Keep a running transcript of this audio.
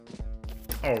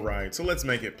All right, so let's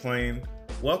make it plain.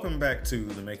 Welcome back to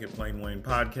the Make It Plain Wayne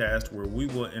podcast, where we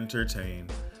will entertain,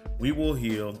 we will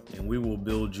heal, and we will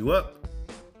build you up.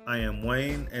 I am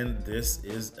Wayne, and this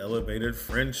is Elevated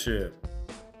Friendship.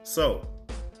 So,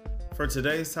 for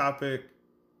today's topic,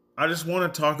 I just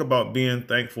want to talk about being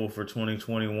thankful for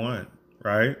 2021,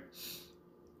 right?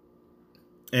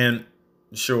 And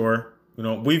sure,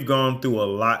 we've gone through a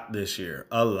lot this year,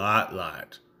 a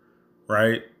lot,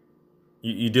 right?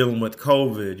 You're dealing with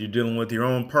COVID. You're dealing with your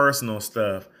own personal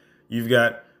stuff. You've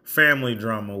got family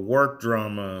drama, work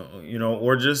drama,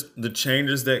 or just the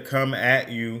changes that come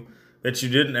at you that you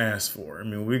didn't ask for. I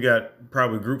mean, we got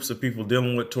probably groups of people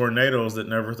dealing with tornadoes that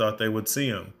never thought they would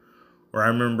see them. Or I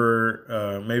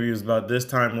remember maybe it was about this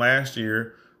time last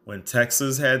year when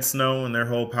Texas had snow and their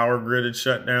whole power grid had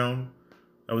shut down.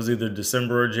 That was either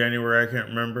December or January. I can't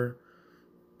remember.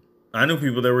 I knew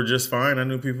people that were just fine. I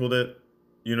knew people that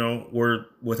were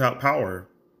without power.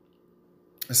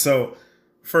 So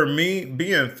for me,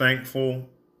 being thankful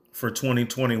for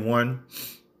 2021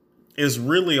 is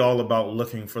really all about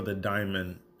looking for the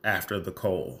diamond after the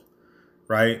coal,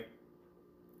 right?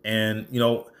 And,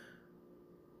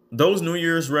 those New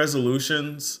Year's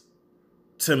resolutions,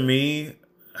 to me,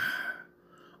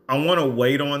 I want to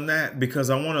wait on that because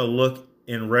I want to look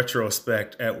in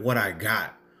retrospect at what I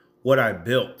got, what I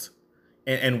built.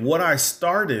 And what I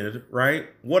started, right?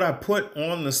 What I put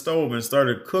on the stove and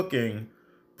started cooking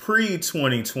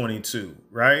pre-2022,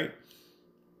 right?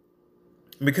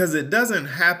 Because it doesn't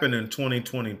happen in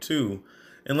 2022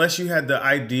 unless you had the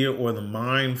idea or the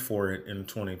mind for it in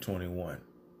 2021,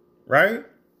 right?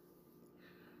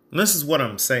 And this is what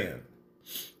I'm saying.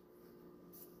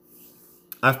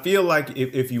 I feel like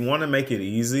if you want to make it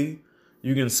easy,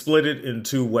 you can split it in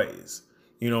two ways.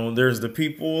 There's the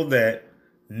people that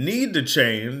need to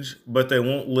change, but they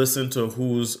won't listen to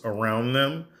who's around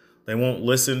them. They won't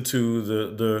listen to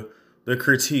the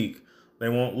critique. They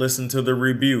won't listen to the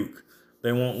rebuke.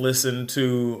 They won't listen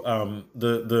to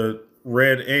the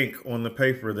red ink on the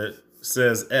paper that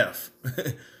says F.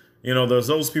 There's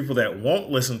those people that won't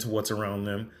listen to what's around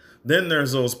them. Then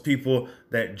there's those people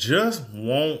that just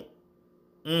won't.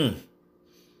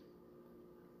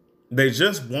 They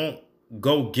just won't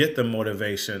go get the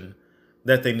motivation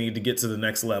that they need to get to the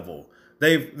next level.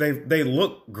 They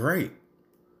look great,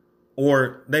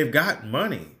 or they've got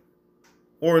money,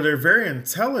 or they're very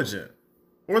intelligent,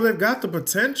 or they've got the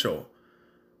potential.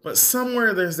 But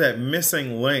somewhere there's that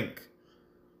missing link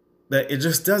that it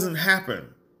just doesn't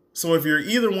happen. So if you're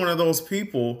either one of those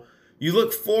people, you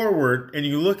look forward and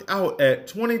you look out at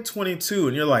 2022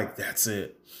 and you're like, that's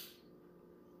it.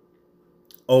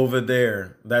 Over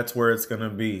there, that's where it's going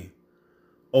to be.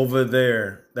 Over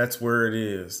there, that's where it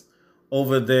is.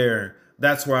 Over there,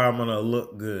 that's where I'm going to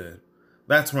look good.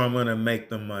 That's where I'm going to make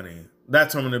the money.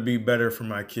 That's where I'm going to be better for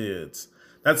my kids.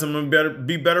 That's where I'm going to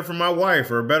be better for my wife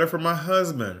or better for my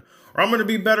husband. Or I'm going to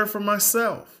be better for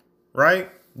myself, right?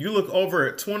 You look over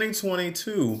at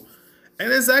 2022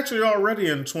 and it's actually already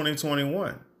in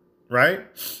 2021, right?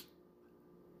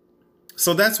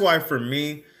 So that's why for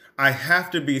me, I have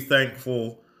to be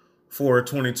thankful for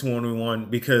 2021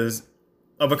 because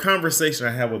of a conversation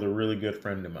I had with a really good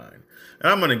friend of mine.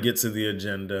 And I'm going to get to the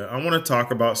agenda. I want to talk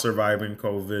about surviving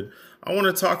COVID. I want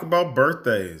to talk about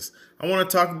birthdays. I want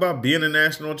to talk about being a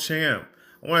national champ.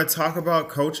 I want to talk about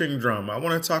coaching drama. I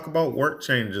want to talk about work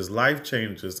changes, life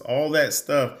changes, all that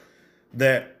stuff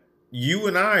that you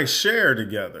and I share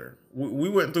together. We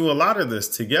went through a lot of this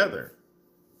together.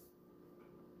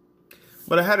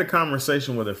 But I had a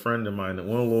conversation with a friend of mine that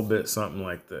went a little bit something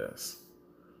like this.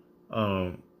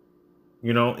 And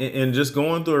just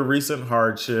going through a recent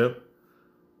hardship,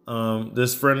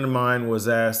 this friend of mine was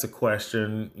asked a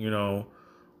question,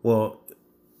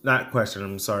 not question,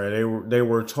 I'm sorry. They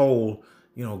were told,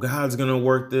 God's going to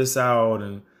work this out.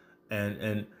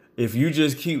 And if you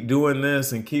just keep doing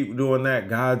this and keep doing that,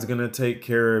 God's going to take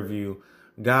care of you.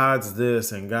 God's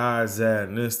this and God's that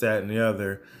and this, that, and the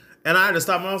other. And I had to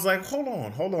stop and I was like, hold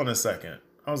on a second.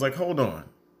 I was like, hold on.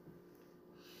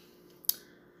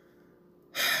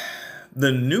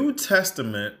 The New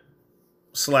Testament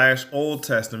 / Old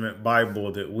Testament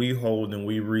Bible that we hold and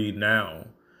we read now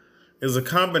is a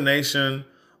combination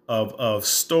of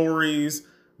stories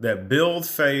that build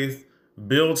faith,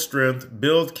 build strength,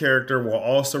 build character, while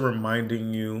also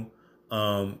reminding you,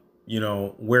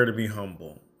 where to be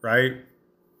humble, right?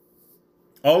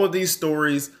 All of these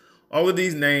stories, all of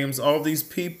these names, all of these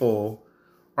people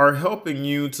are helping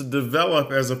you to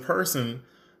develop as a person,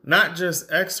 not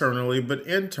just externally, but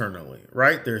internally,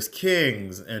 right? There's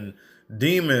kings and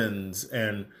demons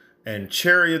and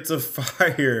chariots of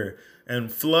fire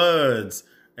and floods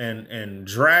and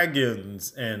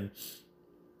dragons and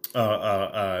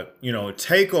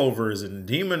takeovers and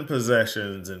demon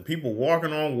possessions and people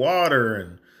walking on water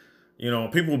and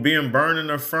people being burned in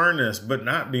a furnace but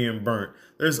not being burnt.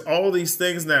 There's all these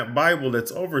things in that Bible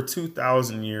that's over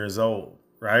 2,000 years old,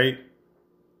 right?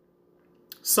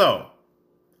 So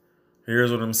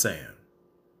here's what I'm saying.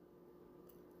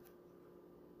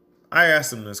 I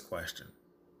asked him this question.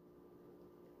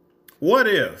 What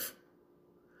if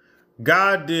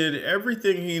God did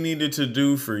everything he needed to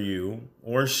do for you,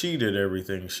 or she did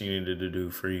everything she needed to do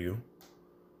for you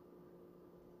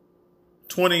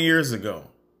 20 years ago,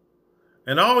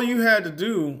 and all you had to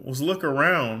do was look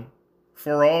around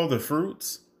for all the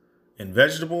fruits and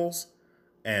vegetables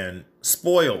and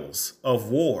spoils of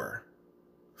war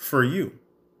for you?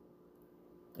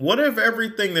 What if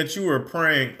everything that you were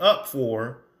praying up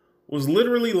for was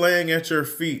literally laying at your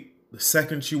feet the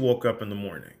second you woke up in the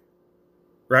morning,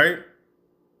 right?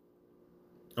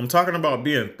 I'm talking about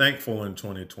being thankful in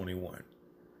 2021,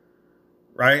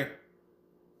 right?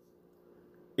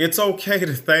 It's okay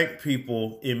to thank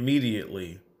people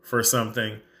immediately for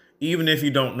something, even if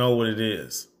you don't know what it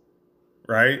is,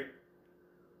 right?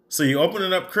 So you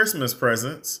opening up Christmas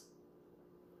presents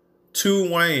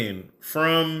to Wayne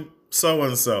from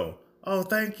so-and-so. Oh,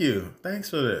 thank you. Thanks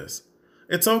for this.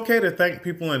 It's okay to thank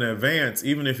people in advance,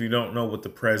 even if you don't know what the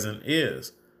present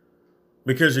is.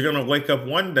 Because you're going to wake up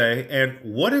one day and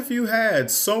what if you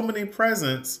had so many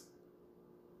presents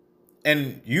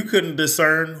and you couldn't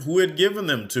discern who had given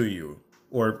them to you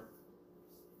or,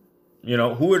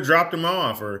 who had dropped them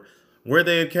off or where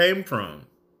they had came from?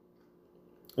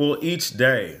 Well, each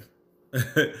day,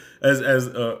 as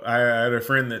I had a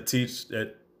friend that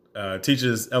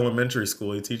teaches elementary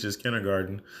school. He teaches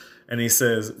kindergarten. And he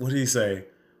says, what did he say?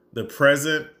 The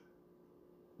present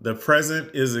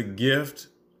is a gift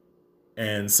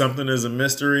and something is a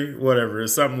mystery, whatever.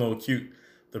 It's something a little cute.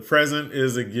 The present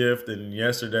is a gift and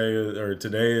yesterday or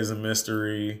today is a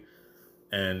mystery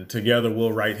and together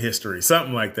we'll write history.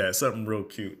 Something like that. Something real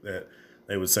cute that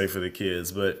they would say for the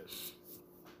kids. But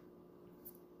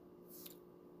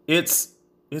it's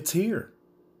here,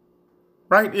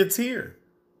 right? It's here.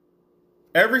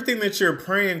 Everything that you're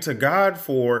praying to God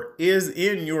for is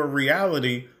in your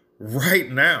reality right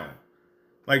now.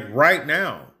 Like right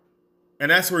now.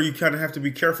 And that's where you kind of have to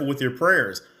be careful with your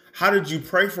prayers. How did you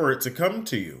pray for it to come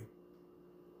to you?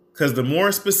 Because the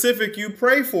more specific you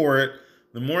pray for it,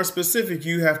 the more specific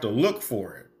you have to look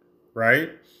for it,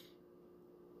 right?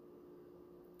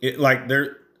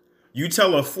 You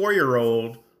tell a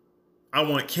 4-year-old, I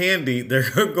want candy, they're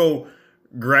going to go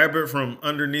grab it from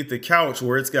underneath the couch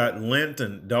where it's got lint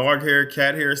and dog hair,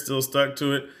 cat hair still stuck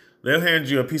to it. They'll hand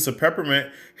you a piece of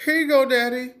peppermint. Here you go,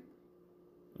 Daddy.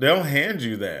 They'll hand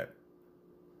you that.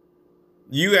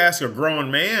 You ask a grown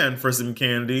man for some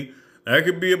candy, that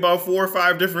could be about 4 or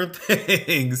 5 different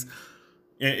things.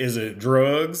 Is it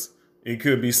drugs? It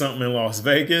could be something in Las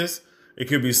Vegas. It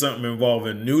could be something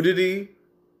involving nudity.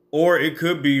 Or it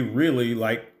could be really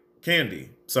like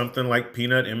candy. Something like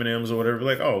peanut M&Ms or whatever.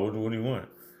 Like, oh, what do you want?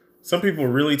 Some people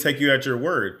really take you at your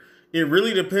word. It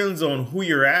really depends on who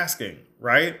you're asking,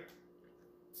 right?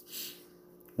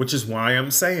 Which is why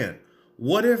I'm saying,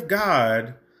 what if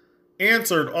God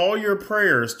answered all your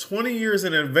prayers 20 years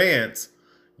in advance?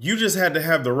 You just had to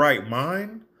have the right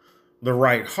mind, the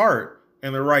right heart,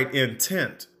 and the right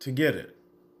intent to get it.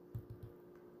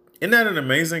 Isn't that an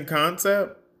amazing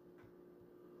concept?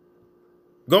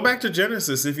 Go back to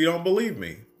Genesis if you don't believe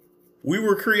me. We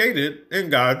were created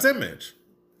in God's image.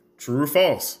 True or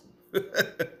false?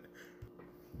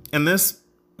 And this,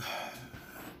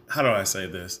 how do I say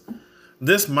this?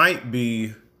 This might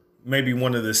be maybe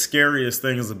one of the scariest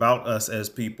things about us as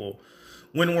people.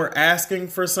 When we're asking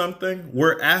for something,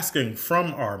 we're asking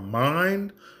from our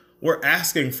mind, we're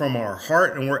asking from our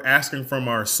heart, and we're asking from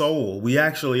our soul. We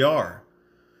actually are,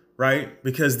 right?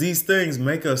 Because these things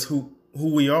make us who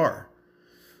we are.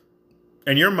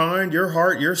 And your mind, your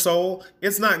heart, your soul,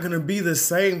 it's not going to be the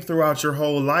same throughout your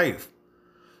whole life.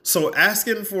 So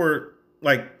asking for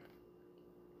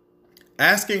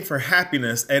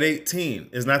happiness at 18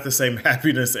 is not the same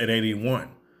happiness at 81,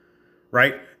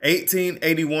 right? 18,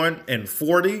 81, and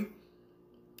 40,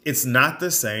 it's not the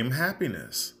same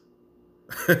happiness.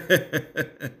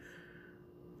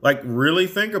 Really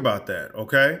think about that,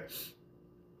 okay?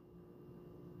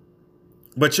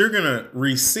 But you're going to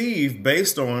receive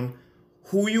based on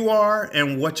who you are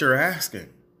and what you're asking,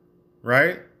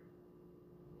 right?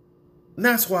 And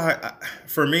that's why,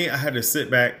 for me, I had to sit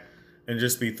back and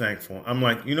just be thankful. I'm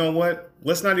like, you know what?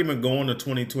 Let's not even go into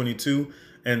 2022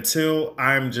 until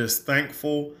I'm just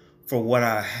thankful for what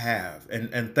I have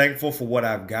and thankful for what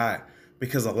I've got,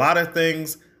 because a lot of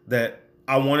things that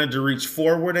I wanted to reach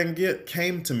forward and get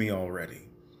came to me already.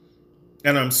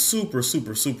 And I'm super,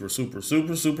 super, super, super,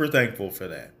 super, super thankful for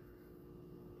that.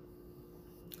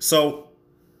 So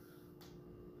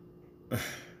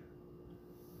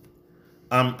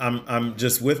I'm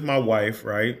just with my wife,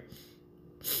 right?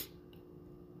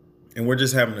 And we're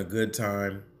just having a good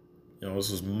time.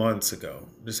 This was months ago.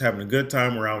 Just having a good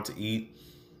time. We're out to eat.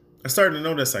 I started to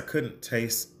notice I couldn't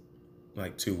taste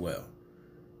like too well,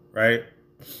 right?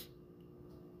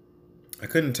 I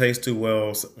couldn't taste too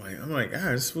well. So I'm like,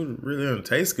 this food really doesn't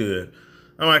taste good.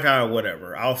 I'm like,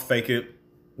 whatever. I'll fake it.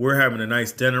 We're having a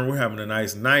nice dinner. We're having a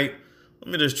nice night.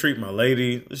 Let me just treat my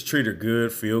lady. Let's treat her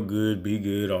good, feel good, be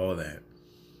good, all of that.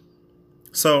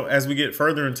 So as we get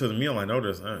further into the meal, I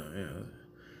notice,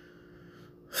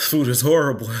 food is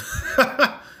horrible.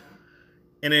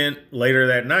 And then later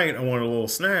that night, I want a little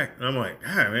snack. And I'm like,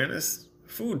 man, this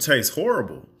food tastes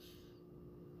horrible.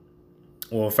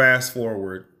 Well, fast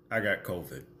forward, I got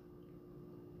COVID.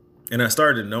 And I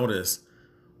started to notice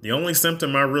the only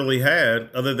symptom I really had,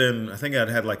 other than I think I'd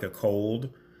had like a cold.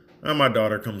 My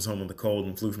daughter comes home with a cold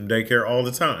and flu from daycare all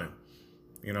the time,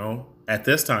 at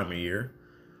this time of year.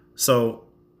 So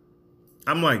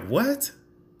I'm like, what?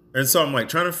 And so I'm like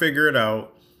trying to figure it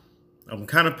out. I'm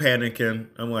kind of panicking.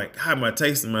 I'm like, my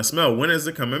taste and my smell, when is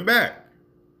it coming back?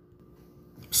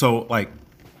 So like,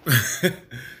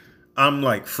 I'm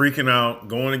like freaking out,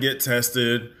 going to get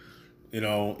tested.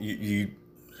 You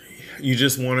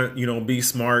just want to, be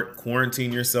smart,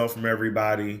 quarantine yourself from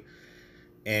everybody.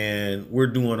 And we're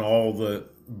doing all the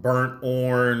burnt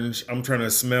orange. I'm trying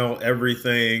to smell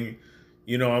everything.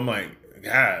 I'm like,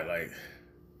 God, like,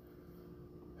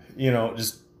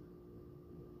 just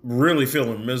really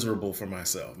feeling miserable for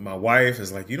myself. My wife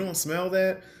is like, you don't smell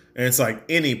that? And it's like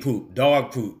any poop,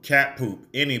 dog poop, cat poop,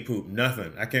 any poop,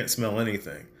 nothing. I can't smell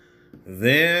anything.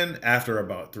 Then after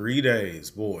about 3 days,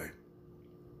 boy,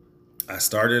 I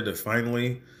started to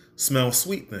finally smell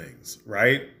sweet things,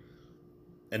 right?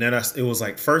 And then it was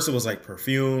like, first it was like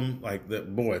perfume, like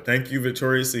thank you,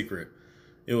 Victoria's Secret.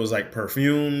 It was like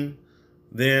perfume,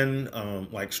 then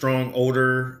like strong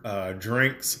odor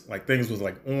drinks, like things with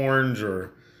like orange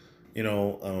or,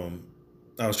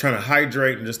 I was trying to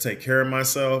hydrate and just take care of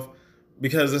myself,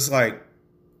 because it's like,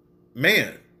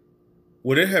 man,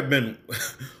 would it have been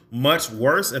much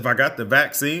worse if I got the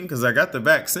vaccine? Because I got the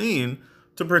vaccine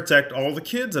to protect all the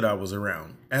kids that I was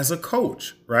around as a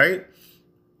coach, right?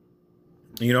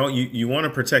 You want to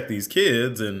protect these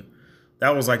kids. And that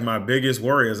was like my biggest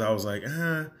worry, is I was like,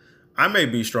 I may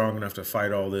be strong enough to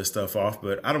fight all this stuff off,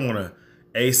 but I don't want to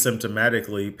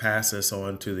asymptomatically pass this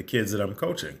on to the kids that I'm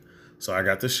coaching. So I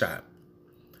got the shot.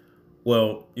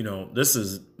 Well, this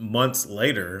is months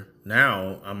later.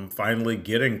 Now I'm finally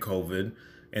getting COVID.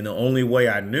 And the only way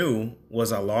I knew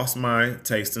was I lost my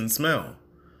taste and smell.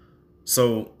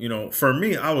 So, for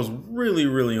me, I was really,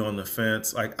 really on the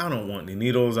fence. Like, I don't want any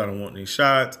needles. I don't want any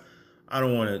shots. I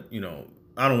don't want to,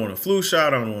 I don't want a flu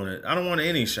shot. I don't want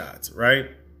any shots.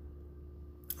 Right.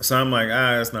 So I'm like,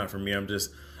 it's not for me. I'll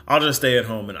just stay at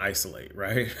home and isolate.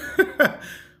 Right.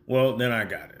 Well, then I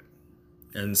got it.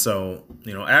 And so,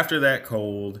 after that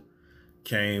cold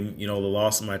came, the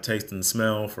loss of my taste and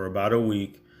smell for about a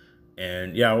week.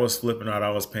 And yeah, I was flipping out. I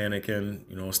was panicking.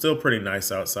 It was still pretty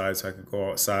nice outside, so I could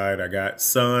go outside. I got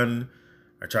sun.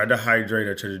 I tried to hydrate.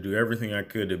 I tried to do everything I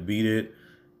could to beat it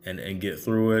and get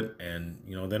through it. And,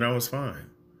 then I was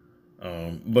fine.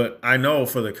 But I know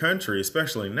for the country,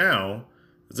 especially now,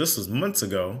 this was months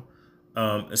ago,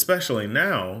 especially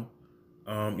now,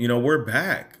 we're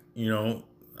back.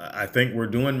 I think we're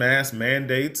doing mass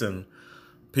mandates, and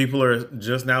people are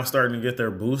just now starting to get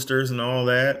their boosters and all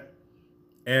that.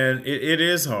 And it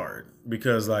is hard,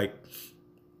 because like,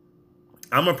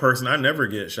 I'm a person, I never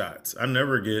get shots. I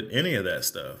never get any of that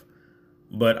stuff.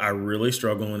 But I really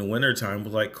struggle in the wintertime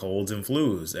with like colds and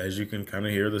flus, as you can kind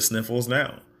of hear the sniffles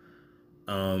now.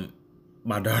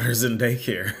 My daughter's in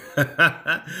daycare,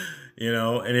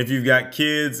 and if you've got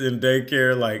kids in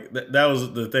daycare, like that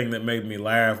was the thing that made me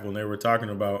laugh when they were talking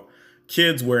about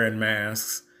kids wearing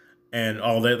masks and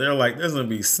all that. They're like, there's going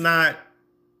to be snot,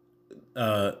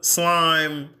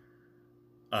 slime,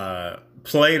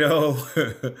 Play-Doh.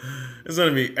 It's going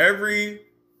to be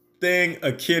everything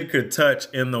a kid could touch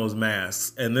in those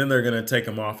masks. And then they're going to take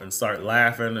them off and start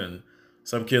laughing. And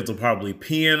some kids will probably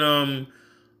pee in them.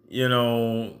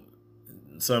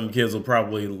 Some kids will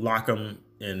probably lock them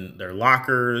in their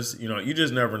lockers. You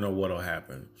just never know what'll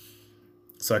happen.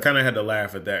 So I kind of had to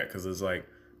laugh at that, because it's like,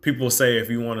 people say if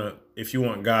you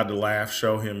want God to laugh,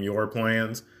 show him your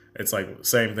plans. It's like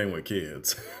same thing with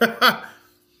kids.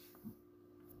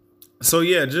 So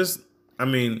yeah, just I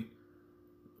mean,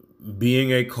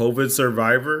 being a COVID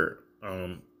survivor,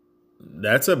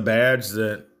 that's a badge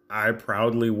that I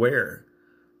proudly wear.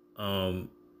 Um,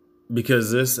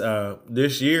 because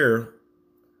this year,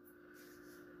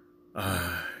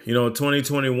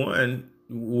 2021,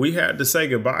 we had to say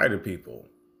goodbye to people,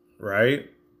 right?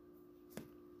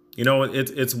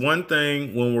 It's one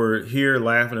thing when we're here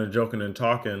laughing and joking and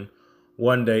talking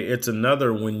one day. It's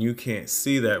another when you can't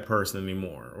see that person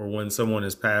anymore, or when someone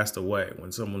has passed away,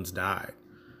 when someone's died.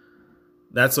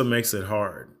 That's what makes it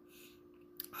hard.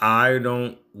 I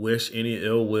don't wish any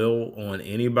ill will on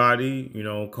anybody.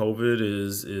 COVID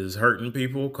is hurting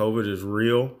people. COVID is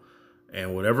real.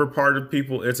 And whatever part of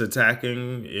people it's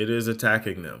attacking, it is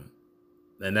attacking them.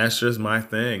 And that's just my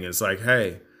thing. It's like,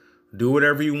 hey, do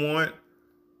whatever you want.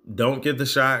 Don't get the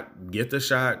shot. Get the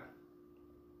shot.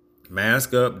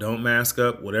 Mask up. Don't mask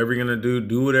up. Whatever you're going to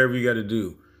do whatever you got to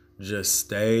do. Just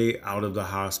stay out of the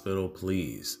hospital,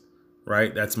 please.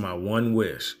 Right? That's my one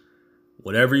wish.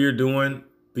 Whatever you're doing,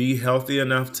 be healthy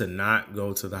enough to not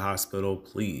go to the hospital,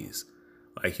 please.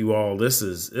 Like you all, this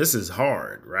is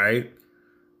hard, right?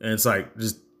 And it's like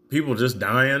just people just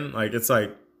dying. Like it's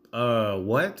like,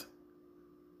 what?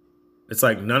 It's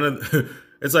like none of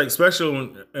it's like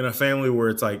special in a family where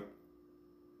it's like,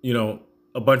 a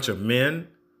bunch of men,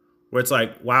 where it's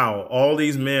like, wow, all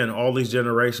these men, all these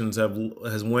generations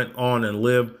has went on and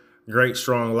lived great,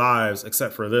 strong lives,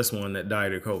 except for this one that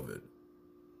died of COVID.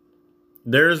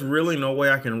 There's really no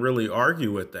way I can really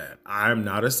argue with that. I'm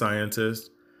not a scientist.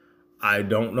 I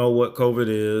don't know what COVID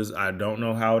is. I don't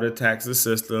know how it attacks the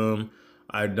system.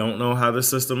 I don't know how the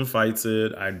system fights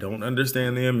it. I don't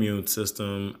understand the immune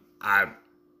system. I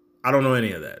don't know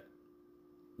any of that.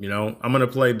 I'm going to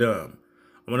play dumb.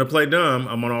 I'm going to play dumb.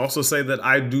 I'm going to also say that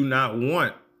I do not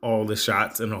want all the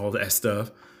shots and all that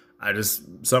stuff.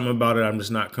 Something about it, I'm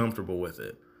just not comfortable with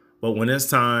it. But when it's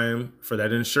time for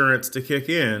that insurance to kick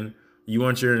in, you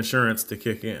want your insurance to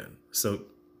kick in. So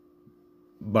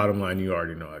bottom line, you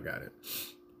already know I got it.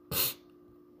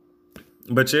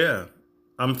 But yeah,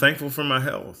 I'm thankful for my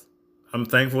health. I'm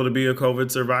thankful to be a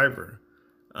COVID survivor.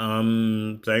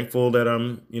 I'm thankful that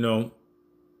I'm,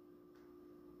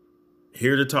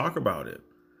 here to talk about it.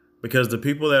 Because the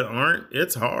people that aren't,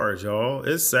 it's hard, y'all.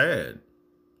 It's sad.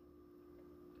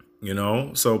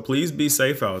 So please be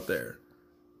safe out there.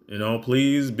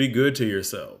 Please be good to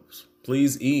yourselves.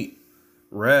 Please eat,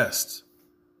 rest,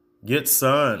 get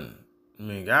sun. I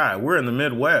mean, God, we're in the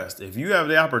Midwest. If you have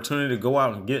the opportunity to go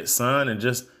out and get sun and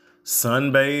just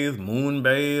sunbathe,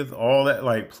 moonbathe, all that,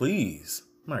 like, please,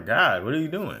 my God, what are you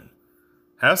doing?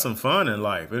 Have some fun in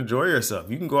life. Enjoy yourself.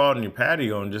 You can go out on your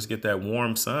patio and just get that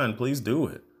warm sun. Please do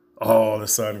it. Oh, the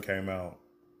sun came out.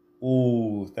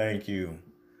 Ooh, thank you.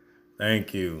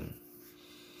 Thank you.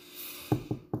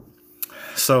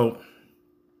 So,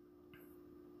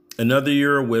 another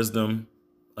year of wisdom,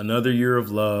 another year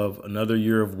of love, another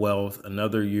year of wealth,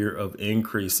 another year of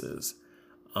increases.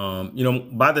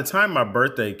 By the time my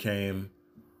birthday came,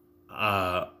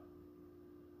 I'm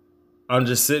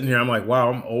just sitting here. I'm like,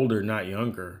 wow, I'm older, not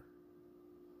younger.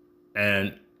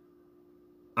 And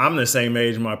I'm the same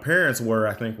age my parents were,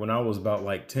 I think, when I was about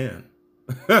like 10.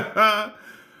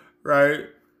 Right?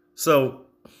 So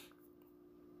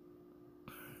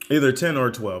either 10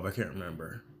 or 12, I can't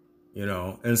remember.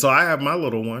 And so I have my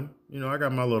little one. I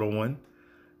got my little one.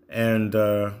 And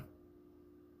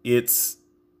it's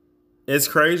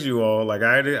crazy, you all. Like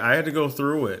I had to go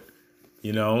through it.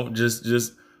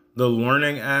 Just the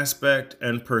learning aspect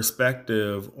and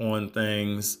perspective on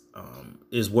things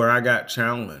is where I got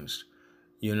challenged.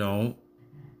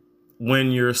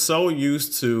 When you're so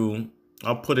used to,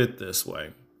 I'll put it this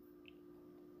way.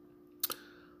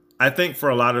 I think for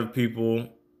a lot of people,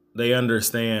 they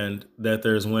understand that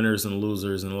there's winners and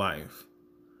losers in life.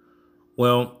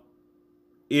 Well,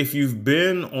 if you've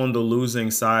been on the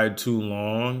losing side too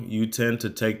long, you tend to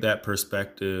take that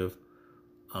perspective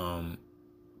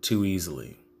too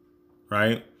easily,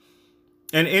 right?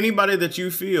 And anybody that you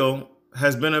feel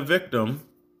has been a victim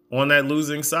on that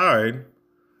losing side,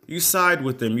 you side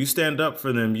with them, you stand up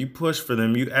for them, you push for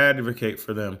them, you advocate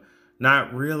for them,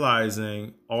 not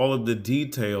realizing all of the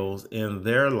details in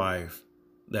their life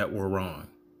that were wrong.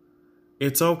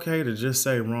 It's okay to just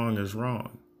say wrong is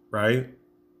wrong, right?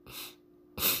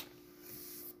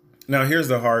 Now, here's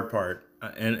the hard part.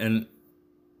 And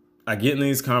I get in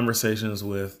these conversations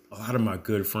with a lot of my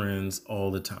good friends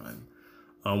all the time.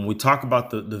 We talk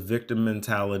about the victim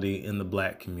mentality in the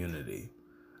Black community.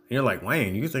 And you're like,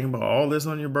 Wayne, you think about all this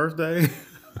on your birthday?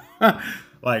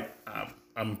 Like,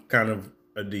 I'm kind of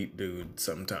a deep dude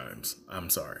sometimes. I'm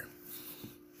sorry.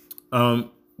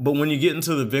 But when you get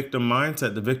into the victim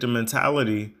mindset, the victim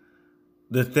mentality,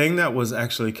 the thing that was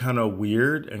actually kind of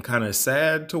weird and kind of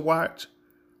sad to watch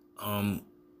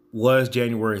was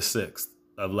January 6th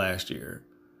of last year,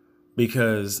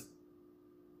 because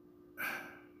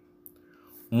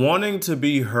wanting to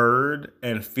be heard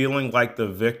and feeling like the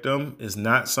victim is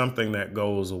not something that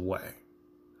goes away.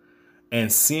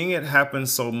 And seeing it happen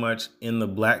so much in the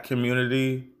Black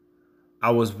community,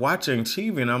 I was watching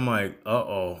TV and I'm like,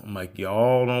 I'm like,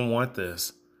 y'all don't want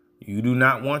this. You do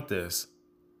not want this.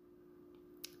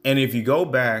 And if you go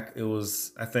back, it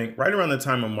was, I think, right around the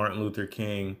time of Martin Luther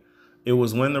King, it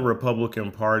was when the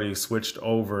Republican Party switched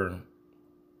over.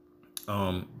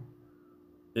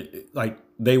 Like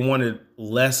they wanted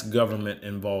less government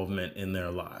involvement in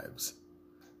their lives.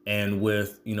 And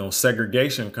with,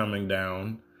 segregation coming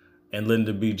down and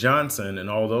Lyndon B. Johnson and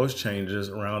all those changes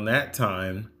around that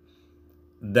time,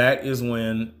 that is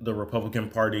when the Republican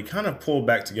Party kind of pulled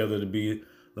back together to be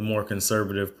the more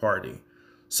conservative party.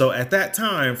 So at that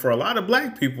time, for a lot of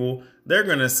Black people, they're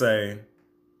going to say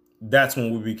that's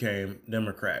when we became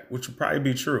Democrat, which would probably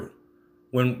be true.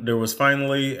 When there was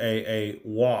finally a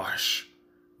wash,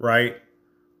 right?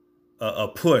 A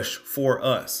push for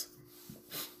us.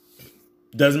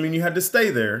 Doesn't mean you had to stay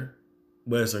there,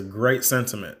 but it's a great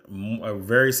sentiment, a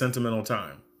very sentimental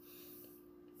time.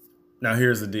 Now,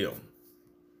 here's the deal.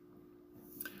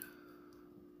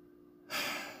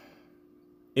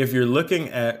 If you're looking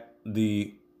at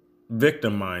the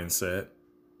victim mindset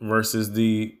versus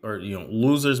the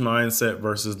loser's mindset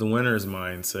versus the winner's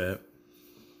mindset,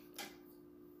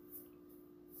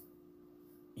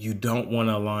 you don't want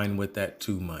to align with that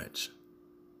too much.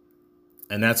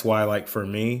 And that's why, like, for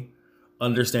me,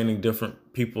 understanding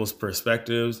different people's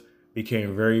perspectives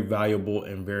became very valuable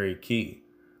and very key,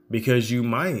 because you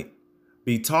might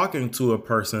be talking to a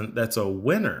person that's a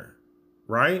winner,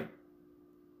 right?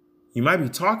 You might be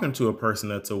talking to a person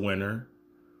that's a winner,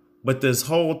 but this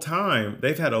whole time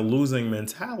they've had a losing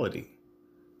mentality.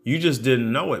 You just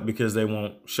didn't know it because they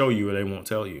won't show you or they won't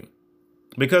tell you,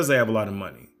 because they have a lot of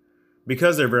money,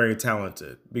 because they're very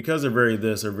talented, because they're very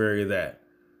this or very that.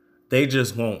 They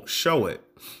just won't show it,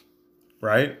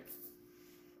 right?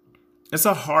 It's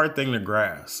a hard thing to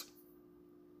grasp.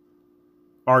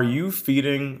 Are you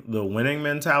feeding the winning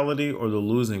mentality or the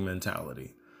losing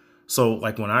mentality? So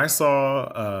like when I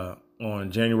saw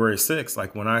on January 6th,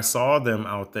 like when I saw them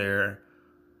out there,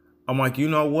 I'm like, you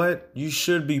know what? You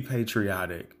should be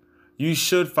patriotic. You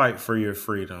should fight for your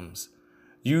freedoms.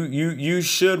 You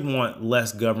should want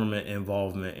less government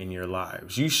involvement in your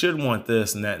lives. You should want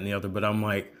this and that and the other. But I'm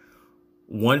like,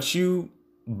 once you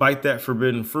bite that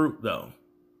forbidden fruit, though,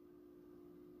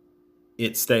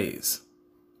 it stays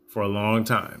for a long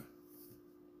time.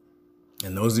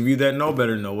 And those of you that know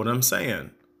better know what I'm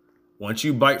saying. Once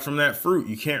you bite from that fruit,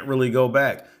 you can't really go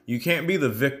back. You can't be the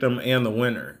victim and the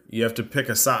winner. You have to pick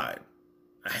a side.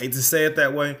 I hate to say it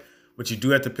that way, but you do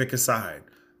have to pick a side.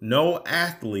 No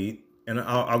athlete, and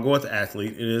I'll go with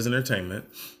athlete, it is entertainment.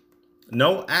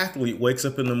 No athlete wakes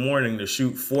up in the morning to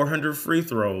shoot 400 free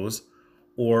throws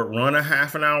or run a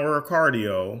half an hour of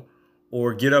cardio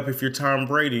or get up if you're Tom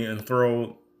Brady and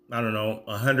throw,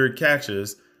 100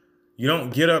 catches. You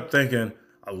don't get up thinking,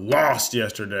 I lost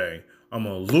yesterday. I'm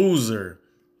a loser.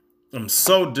 I'm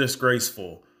so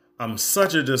disgraceful. I'm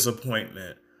such a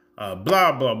disappointment.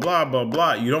 Blah, blah, blah, blah,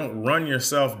 blah. You don't run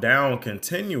yourself down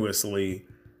continuously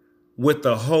with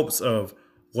the hopes of,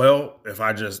 well, if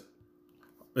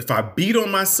I beat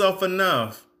on myself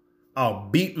enough, I'll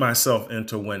beat myself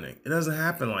into winning. It doesn't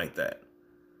happen like that.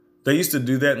 They used to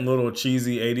do that in little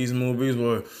cheesy 80s movies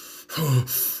where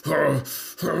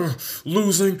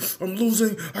losing, I'm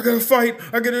losing, I gotta fight,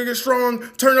 I gotta get strong,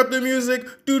 turn up the music,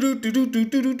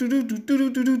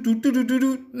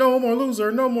 no more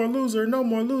loser, no more loser, no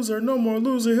more loser, no more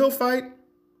loser, he'll fight,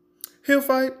 he'll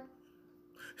fight,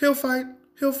 he'll fight,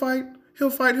 he'll fight, he'll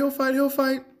fight, he'll fight, he'll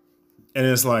fight. And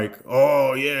it's like,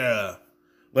 oh yeah,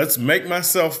 let's make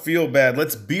myself feel bad.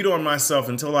 Let's beat on myself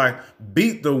until I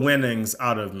beat the winnings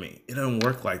out of me. It doesn't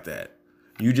work like that.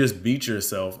 You just beat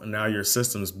yourself and now your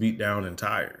system's beat down and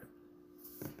tired.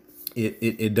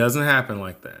 It doesn't happen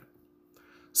like that.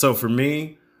 So for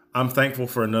me, I'm thankful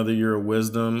for another year of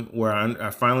wisdom where I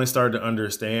finally started to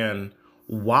understand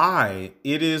why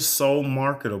it is so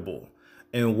marketable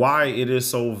and why it is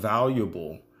so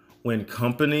valuable when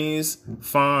companies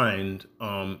find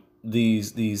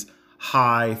these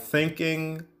high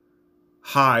thinking,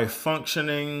 high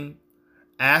functioning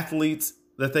athletes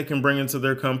that they can bring into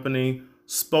their company,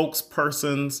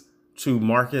 spokespersons to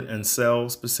market and sell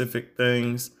specific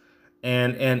things,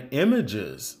 and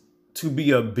images to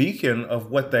be a beacon of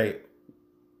what they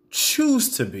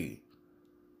choose to be,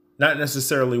 not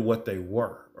necessarily what they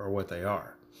were or what they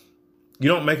are. You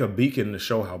don't make a beacon to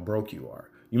show how broke you are.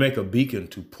 You make a beacon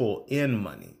to pull in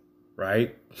money,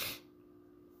 right?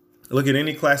 Look at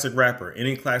any classic rapper,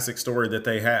 any classic story that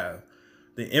they have.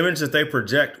 The image that they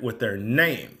project with their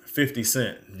name, 50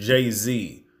 Cent,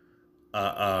 Jay-Z,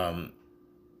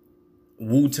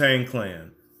 Wu-Tang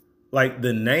Clan, like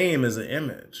the name is an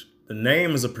image. The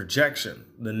name is a projection.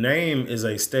 The name is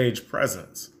a stage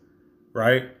presence,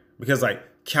 right? Because like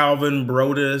Calvin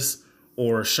Brodus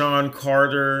or Sean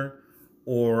Carter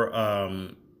or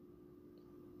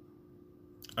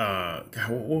God,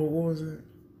 what was it?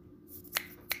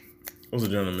 What was the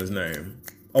gentleman's name?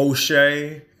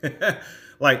 O'Shea.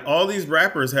 Like all these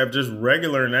rappers have just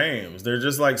regular names. They're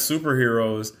just like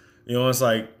superheroes. You know, it's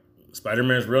like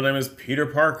Spider-Man's real name is Peter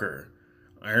Parker.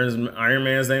 Iron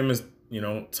Man's name is,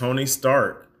 Tony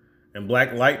Stark. And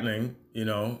Black Lightning,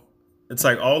 it's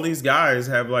like all these guys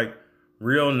have like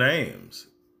real names.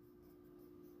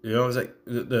 It's like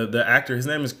the actor, his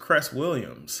name is Cress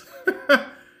Williams.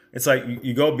 It's like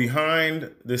you go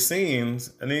behind the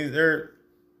scenes and they're,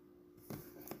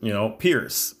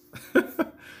 Pierce.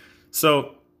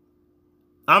 So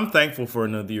I'm thankful for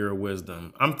another year of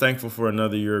wisdom. I'm thankful for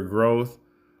another year of growth.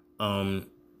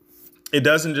 It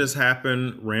doesn't just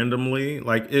happen randomly.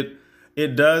 Like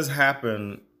it does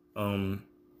happen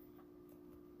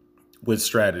with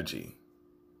strategy,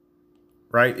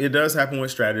 right? It does happen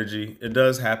with strategy. It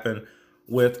does happen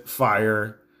with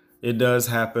fire. It does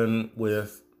happen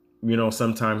with,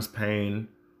 sometimes pain.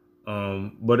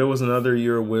 But it was another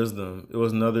year of wisdom. It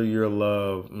was another year of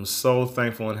love. I'm so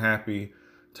thankful and happy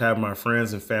to have my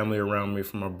friends and family around me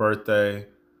for my birthday.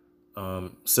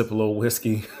 Sip a little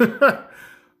whiskey.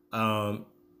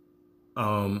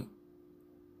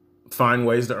 Find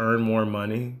ways to earn more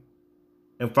money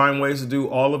and find ways to do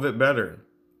all of it better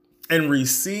and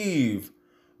receive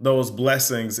those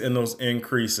blessings and those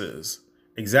increases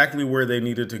exactly where they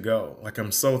needed to go. Like,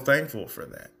 I'm so thankful for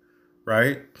that,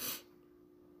 right?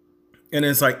 And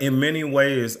it's like, in many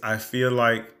ways, I feel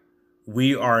like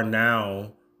we are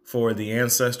now, for the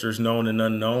ancestors known and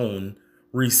unknown,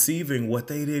 receiving what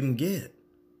they didn't get,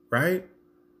 right?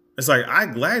 It's like, I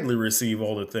gladly receive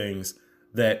all the things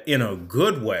that, in a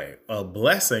good way, a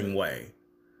blessing way,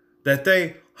 that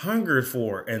they hungered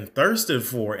for and thirsted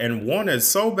for and wanted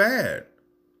so bad.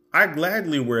 I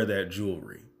gladly wear that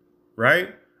jewelry,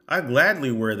 right? I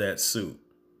gladly wear that suit.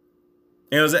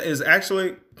 And it's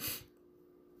actually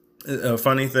a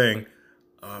funny thing.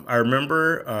 I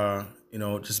remember,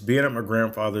 just being at my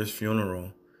grandfather's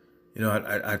funeral.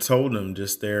 I told him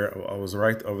just there, I was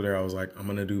right over there. I was like, I'm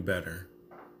going to do better.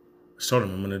 I told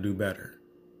him I'm going to do better.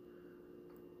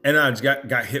 And I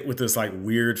got hit with this like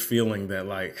weird feeling that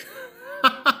like,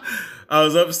 I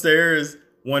was upstairs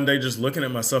one day just looking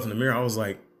at myself in the mirror. I was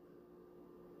like,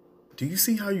 do you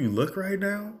see how you look right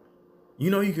now? You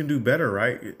know you can do better,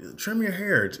 right? Trim your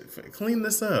hair, clean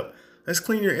this up. Let's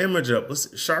clean your image up.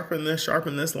 Let's sharpen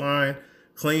this line,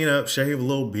 clean up, shave a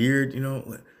little beard,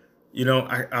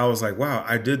 I was like, wow,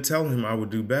 I did tell him I would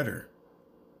do better.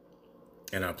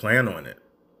 And I plan on it.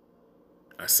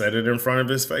 I said it in front of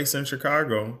his face in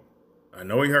Chicago. I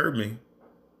know he heard me.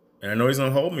 And I know he's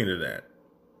going to hold me to that.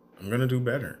 I'm going to do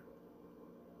better.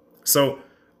 So,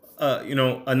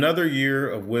 another year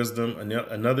of wisdom,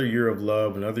 another year of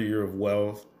love, another year of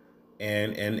wealth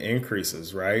and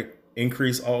increases, right?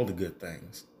 Increase all the good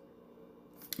things.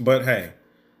 But hey,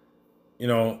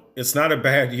 it's not a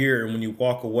bad year when you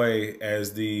walk away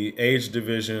as the age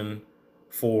division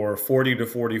for 40 to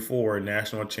 44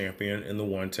 national champion in the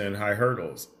 110 high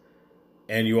hurdles.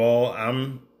 And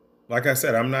like I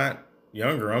said, I'm not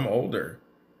younger, I'm older.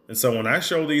 And so when I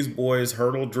show these boys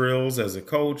hurdle drills as a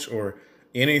coach or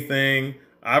anything,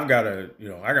 I've got to,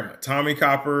 I got my Tommy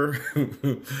Copper.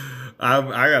 I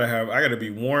got to be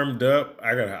warmed up.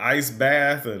 I got an ice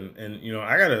bath and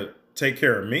I got to take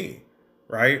care of me,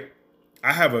 right?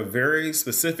 I have a very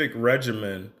specific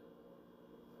regimen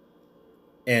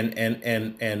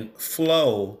and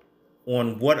flow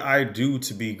on what I do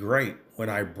to be great. When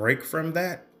I break from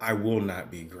that, I will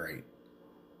not be great,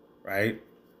 right?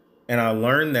 And I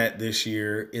learned that this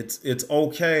year. It's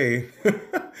okay.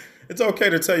 It's okay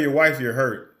to tell your wife you're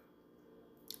hurt.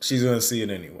 She's going to see it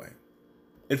anyway.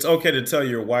 It's okay to tell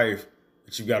your wife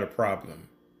that you've got a problem.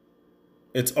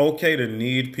 It's okay to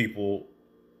need people's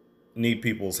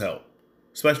help,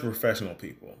 especially professional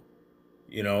people.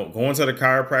 Going to the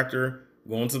chiropractor,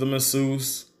 going to the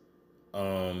masseuse,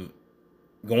 going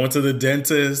to the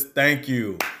dentist. Thank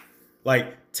you.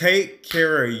 Like, take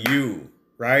care of you,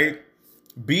 right?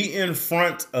 Be in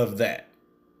front of that,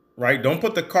 right? Don't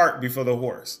put the cart before the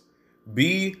horse.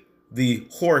 Be the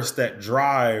horse that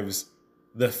drives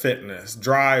the fitness,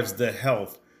 drives the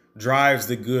health, drives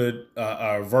the good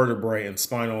vertebrae and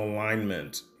spinal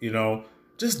alignment.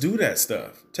 Just do that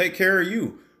stuff. Take care of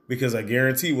you, because I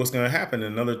guarantee what's going to happen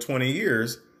in another 20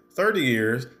 years, 30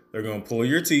 years, they're going to pull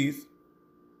your teeth.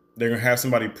 They're going to have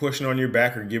somebody pushing on your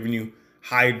back or giving you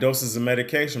high doses of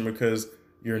medication because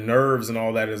your nerves and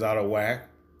all that is out of whack.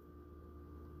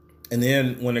 And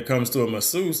then when it comes to a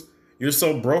masseuse, you're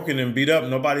so broken and beat up,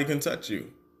 nobody can touch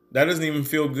you. That doesn't even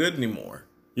feel good anymore.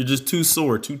 You're just too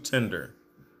sore, too tender,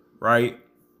 right?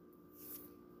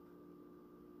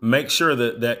 Make sure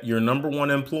that your number one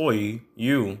employee,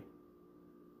 you,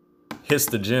 hits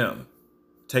the gym,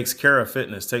 takes care of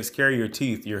fitness, takes care of your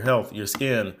teeth, your health, your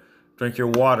skin, drink your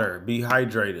water, be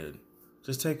hydrated.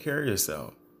 Just take care of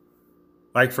yourself.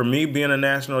 Like for me, being a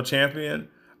national champion,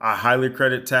 I highly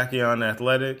credit Tachyon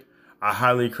Athletic. I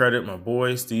highly credit my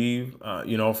boy, Steve,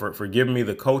 for giving me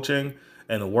the coaching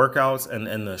and the workouts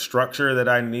and the structure that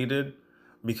I needed,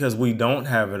 because we don't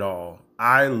have it all.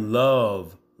 I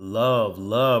love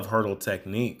hurdle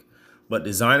technique, but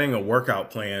designing a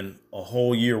workout plan, a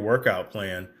whole year workout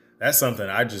plan, that's something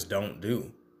I just don't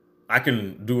do. I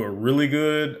can do a really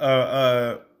good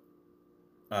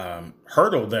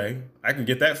hurdle day. I can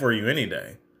get that for you any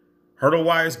day. Hurdle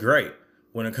wise, great.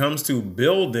 When it comes to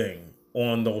building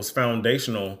on those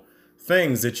foundational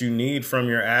things that you need from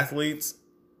your athletes,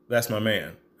 that's my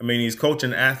man. I mean, he's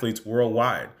coaching athletes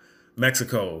worldwide,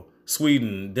 Mexico,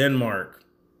 Sweden, Denmark,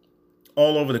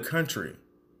 all over the country,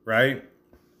 right?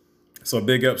 So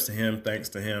big ups to him. Thanks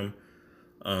to him.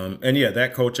 And yeah,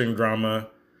 that coaching drama,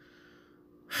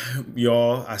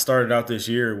 y'all, I started out this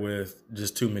year with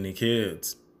just too many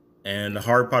kids. And the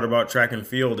hard part about track and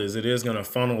field is it is going to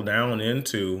funnel down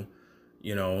into,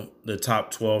 the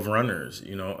top 12 runners,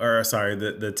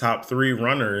 the top 3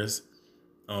 runners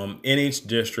in each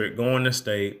district going to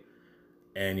state.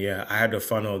 And yeah, I had to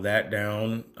funnel that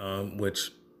down,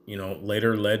 which,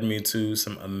 later led me to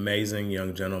some amazing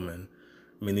young gentlemen.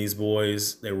 I mean, these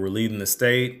boys, they were leading the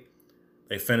state.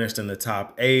 They finished in the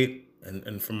top 8.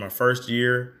 And from my first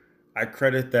year, I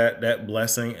credit that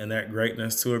blessing and that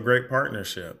greatness to a great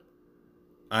partnership.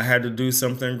 I had to do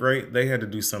something great. They had to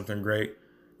do something great.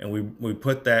 And we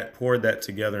poured that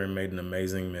together and made an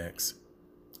amazing mix.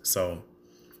 So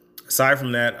aside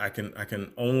from that, I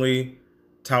can only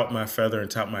tout my feather and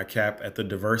tout my cap at the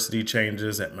diversity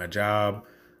changes at my job,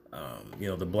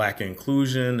 the Black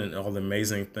inclusion and all the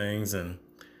amazing things. And,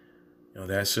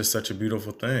 that's just such a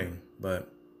beautiful thing.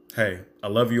 But hey, I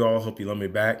love you all. Hope you love me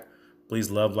back. Please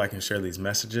love, like, and share these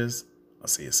messages. I'll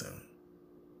see you soon.